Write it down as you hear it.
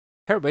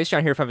Hey everybody,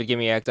 Sean here from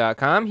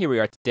VidGamiac.com. Here we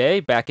are today,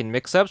 back in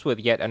Mixups with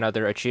yet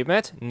another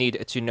achievement,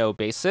 Knead To Know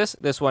Basis.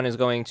 This one is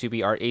going to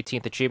be our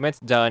 18th achievement,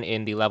 done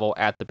in the level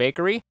at the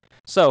bakery.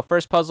 So,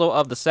 first puzzle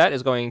of the set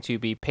is going to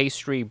be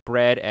pastry,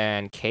 bread,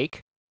 and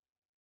cake.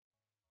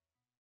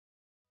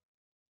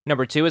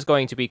 Number 2 is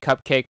going to be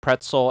cupcake,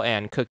 pretzel,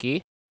 and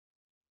cookie.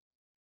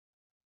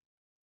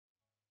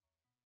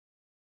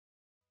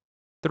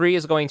 3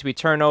 is going to be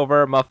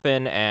turnover,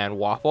 muffin, and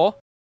waffle.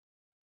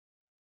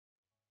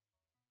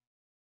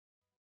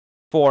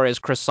 4 is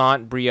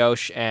croissant,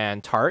 brioche,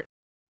 and tart.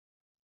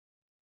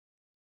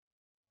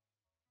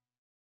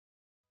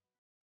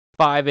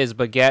 5 is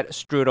baguette,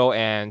 strudel,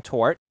 and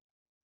torte.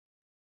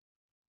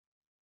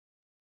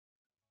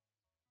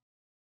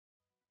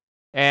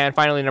 And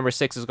finally, number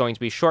 6 is going to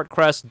be short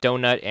crust,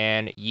 donut,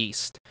 and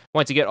yeast.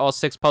 Once you get all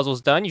 6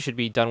 puzzles done, you should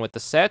be done with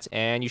the set,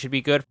 and you should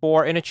be good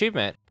for an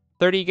achievement.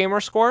 30 gamer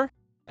score,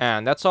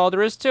 and that's all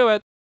there is to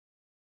it.